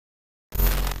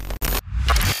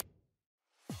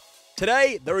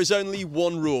Today, there is only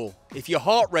one rule. If your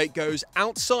heart rate goes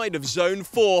outside of zone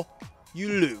 4, you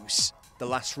lose. The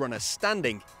last runner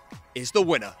standing is the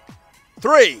winner.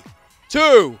 3,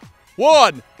 2,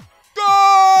 1,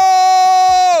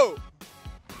 go!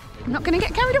 I'm not going to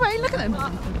get carried away. Look at them.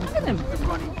 Look at them.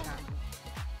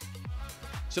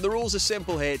 So the rules are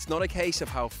simple here. It's not a case of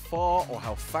how far or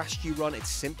how fast you run. It's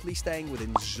simply staying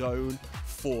within zone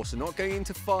 4. So not going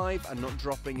into 5 and not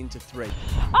dropping into 3.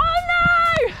 Oh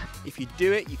no! If you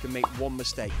do it, you can make one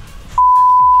mistake.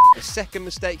 A second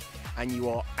mistake and you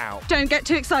are out. Don't get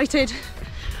too excited.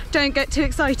 Don't get too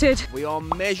excited. We are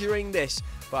measuring this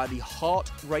by the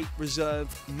heart rate reserve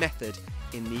method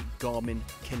in the Garmin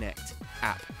Connect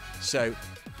app. So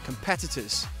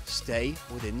competitors, stay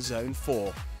within zone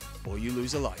 4 or you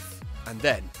lose a life, and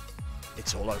then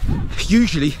it's all over.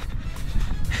 Usually,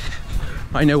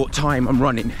 I know what time I'm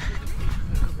running.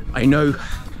 I know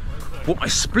what my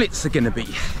splits are gonna be.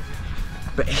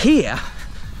 But here,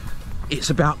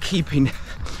 it's about keeping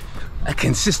a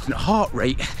consistent heart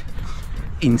rate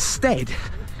instead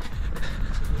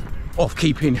of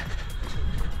keeping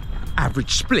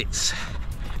average splits.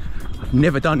 I've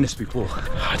never done this before.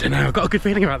 I don't know, I've got a good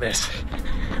feeling about this.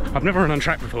 I've never run on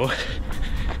track before.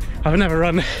 I've never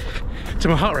run to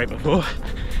my heart rate before,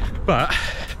 but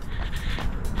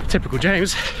typical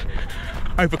James,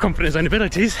 overconfident in his own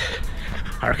abilities,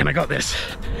 I reckon I got this.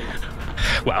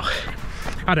 Well,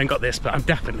 I don't got this, but I'm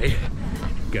definitely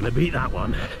gonna beat that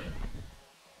one.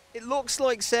 It looks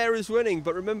like Sarah's winning,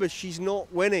 but remember, she's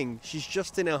not winning. She's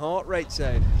just in a heart rate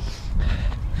zone.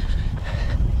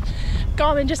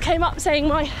 Garmin just came up saying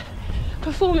my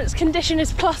performance condition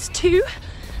is +2,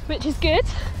 which is good.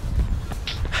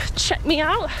 Check me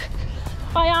out.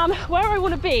 I am where I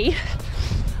want to be.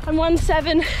 I'm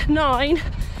 179.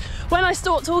 When I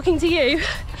start talking to you,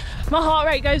 my heart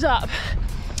rate goes up.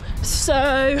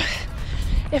 So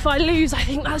if I lose, I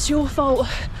think that's your fault.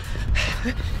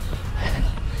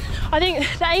 I think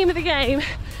the aim of the game,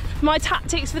 my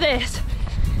tactics for this,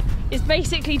 is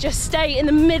basically just stay in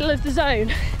the middle of the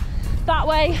zone. That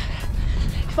way,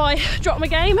 if I drop my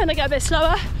game and I get a bit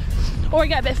slower or I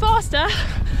get a bit faster,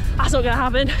 that's not gonna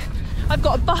happen. I've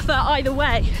got a buffer either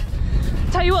way.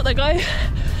 Tell you what though, guys,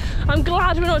 I'm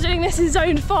glad we're not doing this in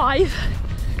zone 5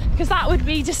 because that would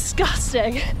be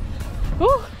disgusting.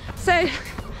 Ooh. So,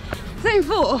 zone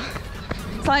 4,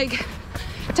 it's like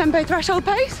tempo threshold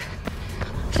pace.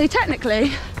 So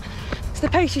technically, it's the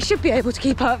pace you should be able to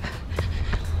keep up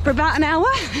for about an hour.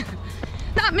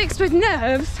 That mixed with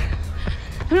nerves,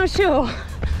 I'm not sure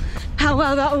how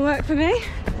well that will work for me.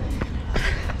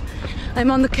 I'm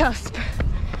on the cusp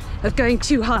of going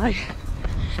too high.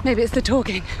 Maybe it's the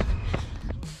talking.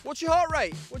 What's your heart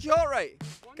rate? What's your heart rate?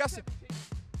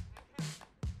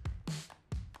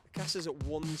 Cassa's at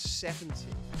 170.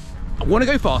 I want to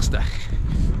go faster,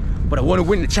 but I want to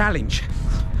win the challenge.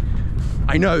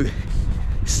 I know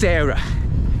Sarah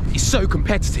is so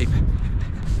competitive.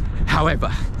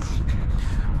 However,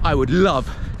 I would love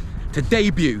to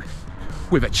debut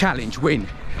with a challenge win.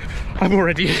 I'm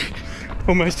already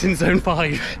almost in zone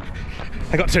 5.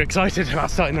 I got too excited about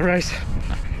starting the race.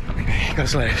 Okay,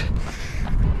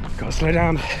 gotta slow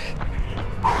down.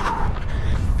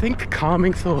 Think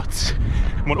calming thoughts.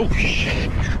 Oh shit,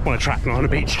 I'm on a track, not on a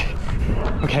beach.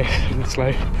 Okay,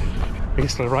 being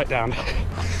slow right down.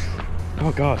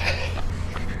 Oh God,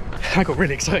 I got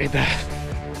really excited there.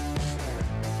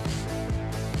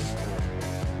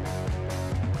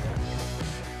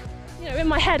 You know, in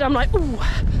my head I'm like, ooh,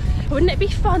 wouldn't it be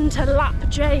fun to lap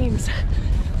James?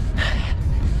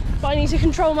 But I need to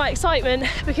control my excitement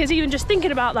because even just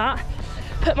thinking about that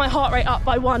put my heart rate up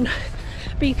by 1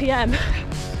 BPM.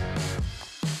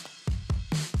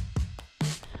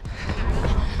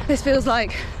 This feels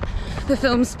like the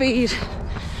film Speed,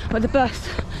 where the bus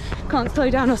can't slow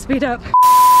down or speed up.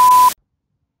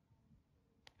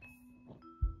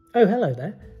 Oh, hello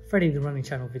there. Freddie, the Running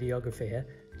Channel videographer here.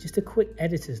 Just a quick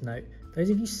editor's note. Those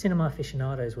of you cinema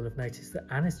aficionados will have noticed that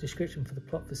Anna's description for the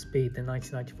plot for Speed, the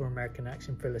 1994 American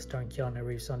action thriller starring Keanu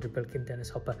Reeves, Sandra Bullock and Dennis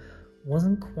Hopper,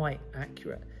 wasn't quite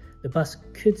accurate. The bus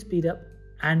could speed up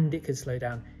and it could slow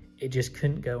down. It just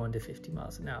couldn't go under 50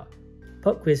 miles an hour.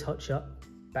 Pop quiz hotshot,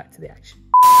 back to the action.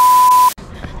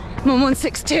 I'm on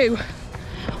 162.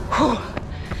 Whew.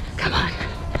 Come on.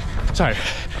 So,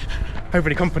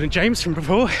 overly confident James from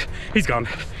before, he's gone.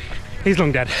 He's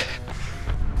long dead.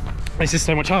 This is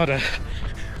so much harder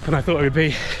than I thought it would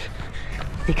be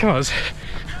because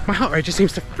my heart rate just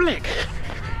seems to flick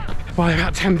by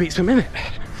about 10 beats per minute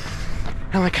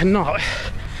and I cannot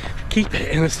keep it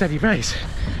in a steady pace.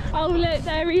 Oh look,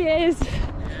 there he is.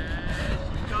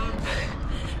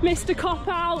 missed a cop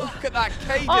out. Look at that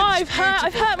cadence. Oh, I've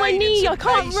hurt my knee. I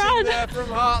can't run. There from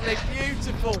Hartley.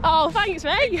 Beautiful. Oh, thanks,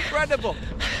 mate. Incredible.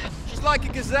 She's like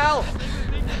a gazelle.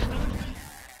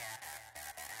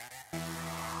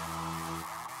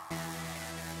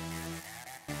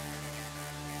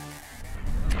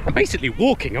 I'm basically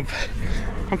walking. I'm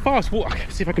fast walking.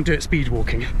 Let's see if I can do it speed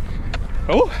walking.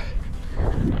 Oh,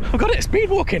 I've got it, speed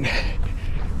walking.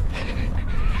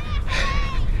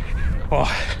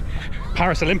 Oh,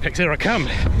 Paris Olympics, here I come.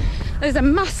 There's a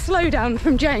mass slowdown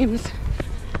from James.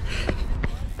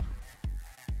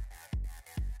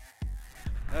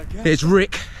 Okay. There's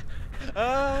Rick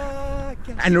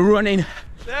and the running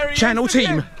channel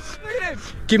team. Look at him.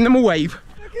 Giving them a wave,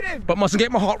 Look at him. but mustn't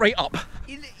get my heart rate up.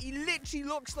 He literally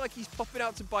looks like he's popping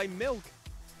out to buy milk.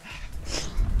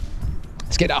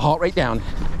 Let's get that heart rate down.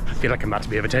 I feel like I'm about to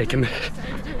be overtaken.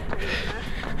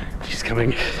 She's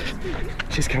coming.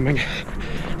 She's coming.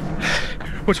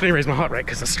 Which may raise my heart rate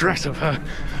because the stress of her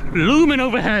looming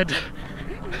overhead.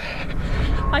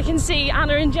 I can see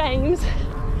Anna and James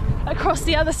across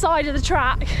the other side of the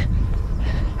track,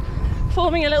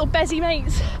 forming a little Bezzy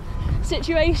mates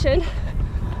situation.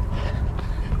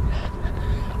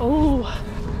 Oh,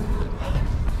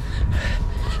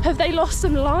 have they lost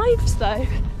some lives though?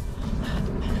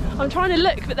 I'm trying to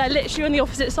look, but they're literally on the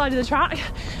opposite side of the track.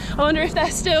 I wonder if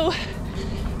they're still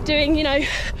doing, you know,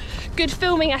 good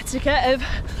filming etiquette of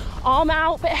arm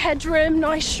out, bit of headroom,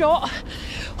 nice shot,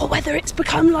 or whether it's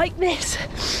become like this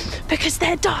because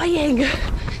they're dying.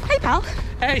 Hey, pal.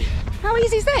 Hey, How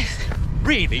easy is this?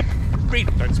 really,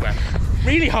 don't swear.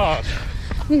 Really hard.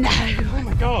 No. Oh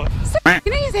my God. So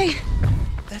f***ing easy.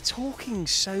 They're talking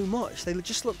so much. They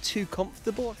just look too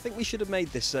comfortable. I think we should have made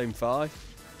this zone 5.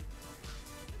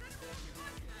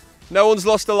 No one's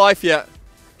lost a life yet.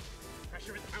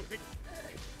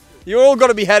 You're all got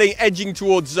to be edging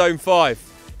towards zone 5.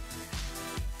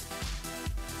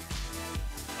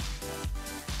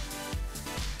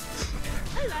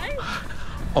 Hello.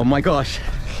 Oh my gosh.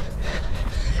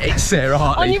 It's Sarah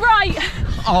Hartley. On your right.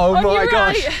 Oh On my your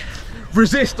gosh. right.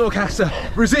 Resist, Orcassa.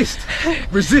 Resist.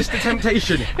 Resist the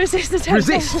temptation. Resist the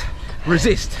temptation. Resist.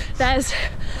 Resist. There's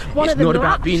one It's of them. not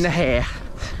about laps. being the hare.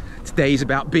 Today's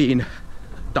about being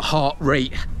the heart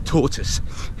rate tortoise.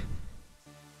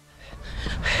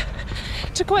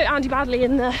 To quote Andy Badley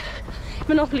in the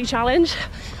Monopoly challenge,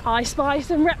 I spy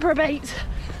some reprobates.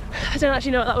 I don't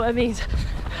actually know what that word means,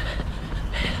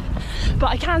 but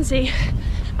I can see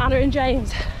Anna and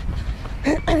James.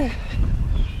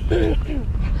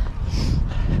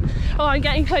 Oh, I'm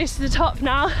getting close to the top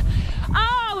now.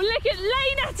 Oh, look at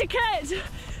lane etiquette!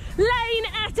 Lane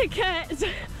etiquette!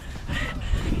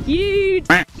 You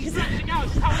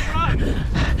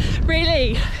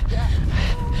really?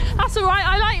 That's all right,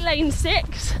 I like lane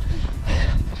 6.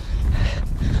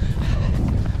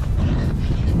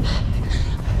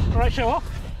 All right, show off.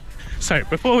 So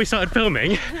before we started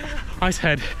filming, I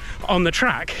said on the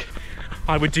track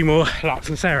I would do more laps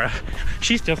than Sarah.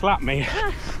 She's just lapped me.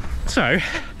 So,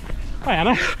 hi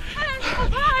Anna. Hello. Oh,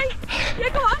 bye. Yeah,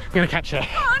 go on. I'm gonna catch her. Go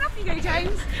on, off you go,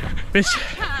 James. This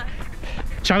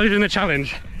challenge in the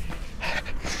challenge.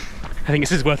 I think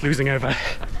this is worth losing over.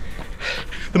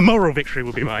 The moral victory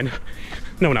will be mine.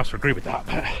 No one else would agree with that,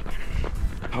 but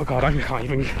oh God, I can't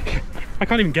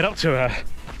even get up to her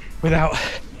without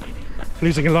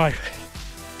losing a life.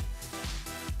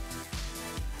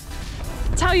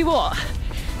 Tell you what,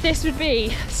 this would be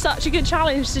such a good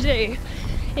challenge to do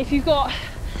if you've got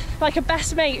like a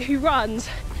best mate who runs,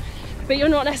 but you're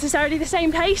not necessarily the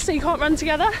same pace, so you can't run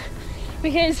together.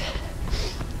 Because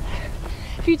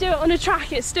if you do it on a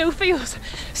track, it still feels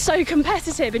so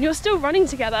competitive and you're still running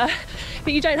together,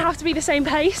 but you don't have to be the same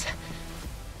pace.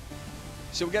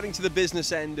 So we're getting to the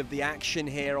business end of the action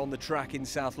here on the track in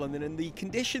South London, and the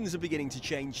conditions are beginning to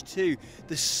change too.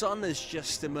 The sun has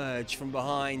just emerged from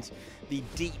behind the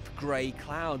deep grey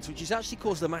clouds, which has actually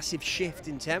caused a massive shift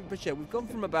in temperature. We've gone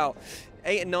from about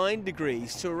 8 or 9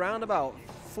 degrees to around about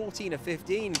 14 or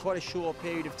 15 in quite a short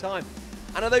period of time.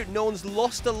 And although no one's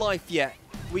lost a life yet,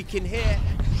 we can hear...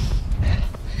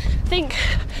 Think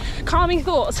calming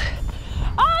thoughts.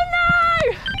 Oh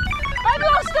no! I've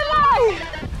lost a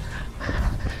life!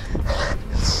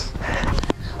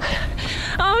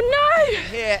 Oh no!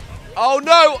 Here. Oh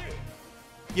no!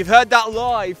 You've heard that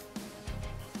live.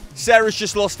 Sarah's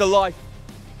just lost a life.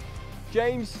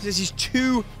 James says he's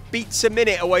 2 beats a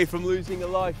minute away from losing a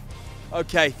life.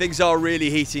 Okay, things are really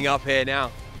heating up here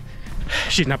now.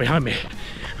 She's now behind me,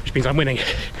 which means I'm winning.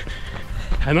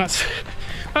 And that's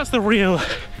the real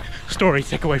story to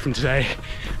take away from today.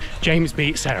 James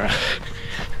beat Sarah.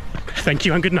 Thank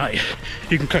you and good night.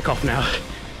 You can click off now.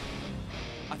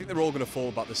 I think they're all going to fall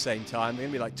about the same time. They're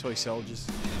going to be like toy soldiers.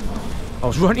 I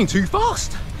was running too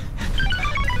fast.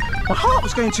 My heart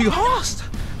was going too fast.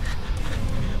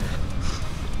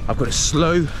 I've got to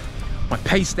slow my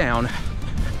pace down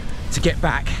to get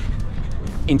back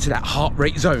into that heart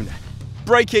rate zone.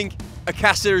 Breaking,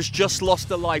 Akasa has just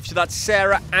lost a life, so that's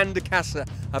Sarah and Akasa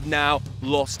have now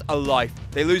lost a life.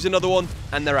 They lose another one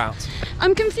and they're out.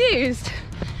 I'm confused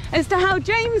as to how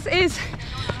James is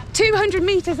 200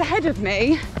 metres ahead of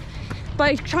me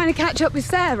by trying to catch up with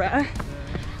Sarah,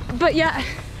 but yet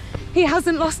he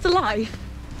hasn't lost a life.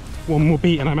 One more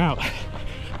beat and I'm out.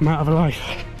 I'm out of a life.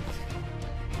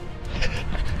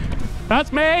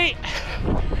 That's me!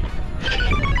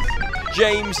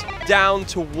 James down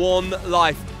to 1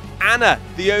 life. Anna,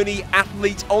 the only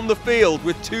athlete on the field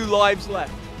with 2 lives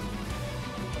left.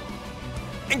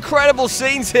 Incredible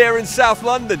scenes here in South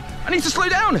London. I need to slow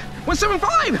down.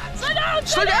 175. Slow down!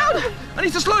 Slow down. I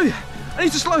need to slow. I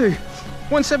need to slow.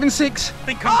 176.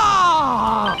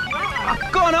 Ah!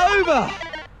 I've gone over.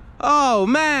 Oh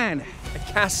man.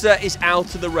 Akasa is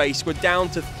out of the race. We're down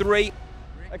to 3.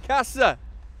 Akasa.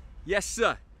 Yes,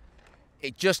 sir.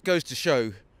 It just goes to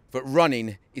show that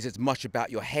running is as much about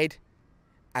your head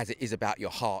as it is about your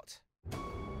heart.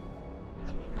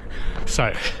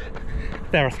 So,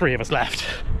 there are 3 of us left.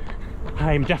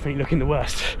 I'm definitely looking the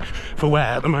worst for wear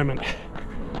at the moment.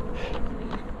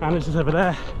 Anna's just over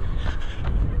there.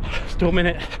 Still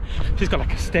minute. She's got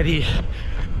like a steady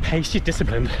pace, she's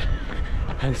disciplined.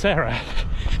 And Sarah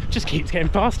just keeps getting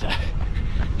faster.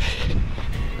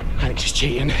 I think she's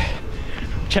cheating.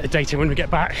 Check the data when we get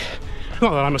back.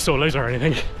 Not that I'm a sore loser or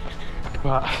anything,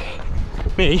 but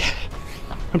me,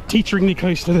 I'm teeteringly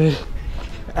close to the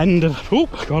end of, oh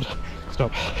God,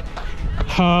 stop.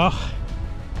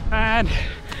 And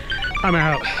I'm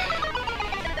out.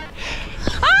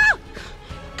 Ah!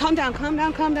 Calm down, calm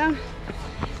down, calm down.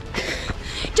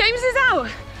 James is out.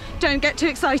 Don't get too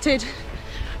excited.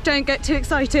 Don't get too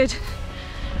excited.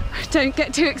 Don't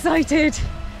get too excited.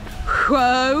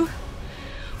 Whoa.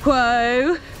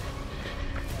 Whoa.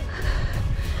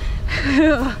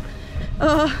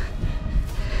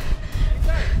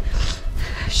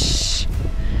 Shh.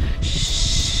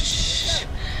 Shh.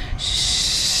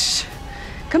 Shh.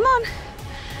 Come on.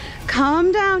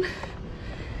 Calm down.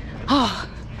 Oh,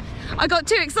 I got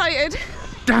too excited.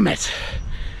 Damn it.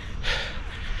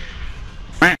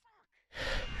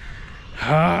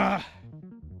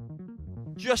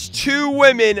 Just 2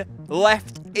 women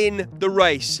left in the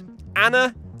race.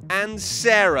 Anna and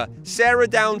Sarah. Sarah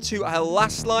down to her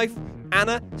last life.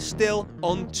 Anna still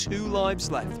on 2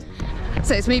 lives left.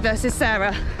 So it's me versus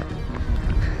Sarah.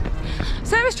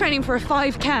 Sarah's training for a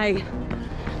 5K.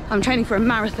 I'm training for a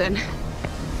marathon.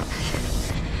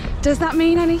 Does that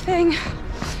mean anything?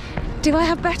 Do I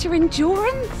have better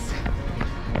endurance?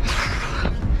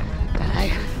 Don't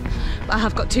know. But I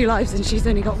have got 2 lives and she's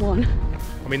only got 1.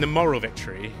 I mean, the moral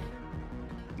victory,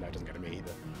 no, it doesn't go to me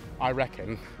either. I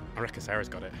reckon Sarah's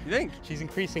got it. You think? She's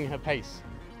increasing her pace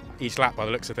each lap by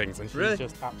the looks of things, and she's Really?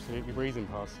 just absolutely breezing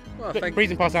past. Well, Look,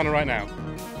 breezing past Anna right now.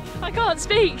 I can't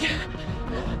speak.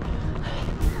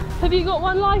 Have you got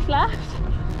 1 life left?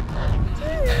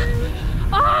 2.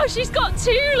 Oh, she's got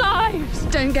 2 lives.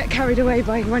 Don't get carried away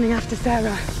by running after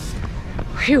Sarah.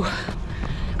 Phew,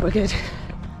 we're good.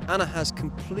 Anna has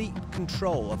complete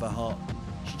control of her heart.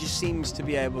 She just seems to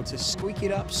be able to squeak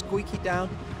it up, squeak it down.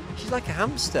 She's like a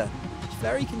hamster. She's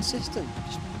very consistent,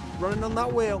 just running on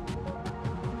that wheel.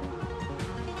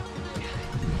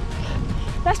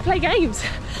 Let's play games.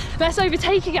 Let's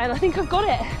overtake again. I think I've got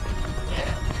it.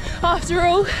 After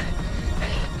all,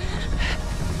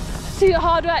 do the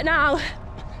hard work now.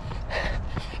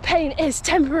 Pain is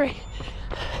temporary.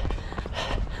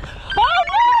 Oh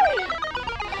no!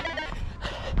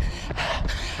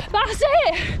 That's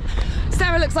it!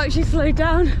 Sarah looks like she's slowed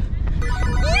down.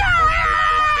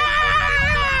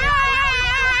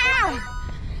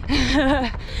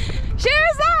 Yeah!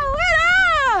 She's the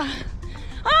winner!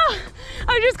 Oh,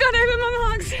 I just got over my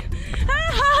marks.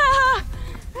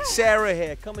 Sarah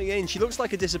here coming in. She looks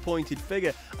like a disappointed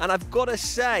figure, and I've got to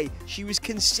say, she was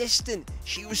consistent,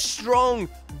 she was strong,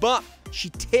 but she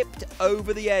tipped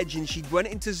over the edge and she went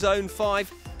into zone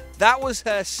 5. That was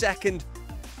her second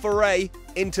foray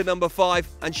into number 5,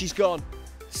 and she's gone.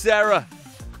 Sarah,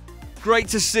 great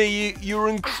to see you. You're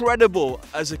incredible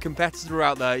as a competitor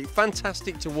out there.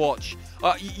 Fantastic to watch.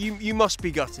 You must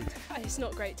be gutted. It's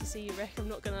not great to see you, Rick, I'm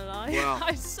not gonna lie. Wow.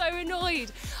 I'm so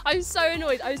annoyed. I'm so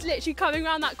annoyed. I was literally coming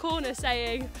around that corner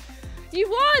saying, you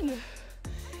won!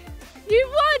 You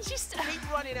won!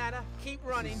 Keep running, Anna. Keep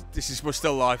running. We're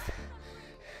still live.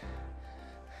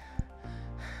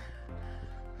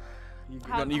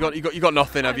 You got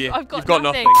nothing, have you? I've got You've got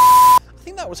nothing. I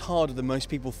think that was harder than most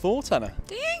people thought, Anna.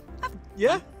 Do you?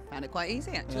 Yeah. I found it quite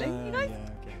easy, actually. You guys? Yeah,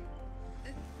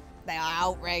 okay. They are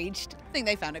outraged. I think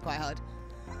they found it quite hard.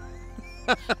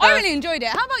 I really enjoyed it.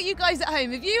 How about you guys at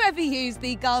home? Have you ever used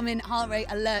the Garmin heart rate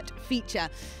alert feature?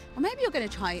 Or maybe you're going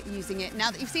to try using it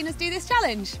now that you've seen us do this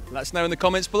challenge. Let us know in the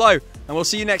comments below, and we'll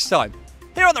see you next time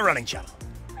here on the Running Channel.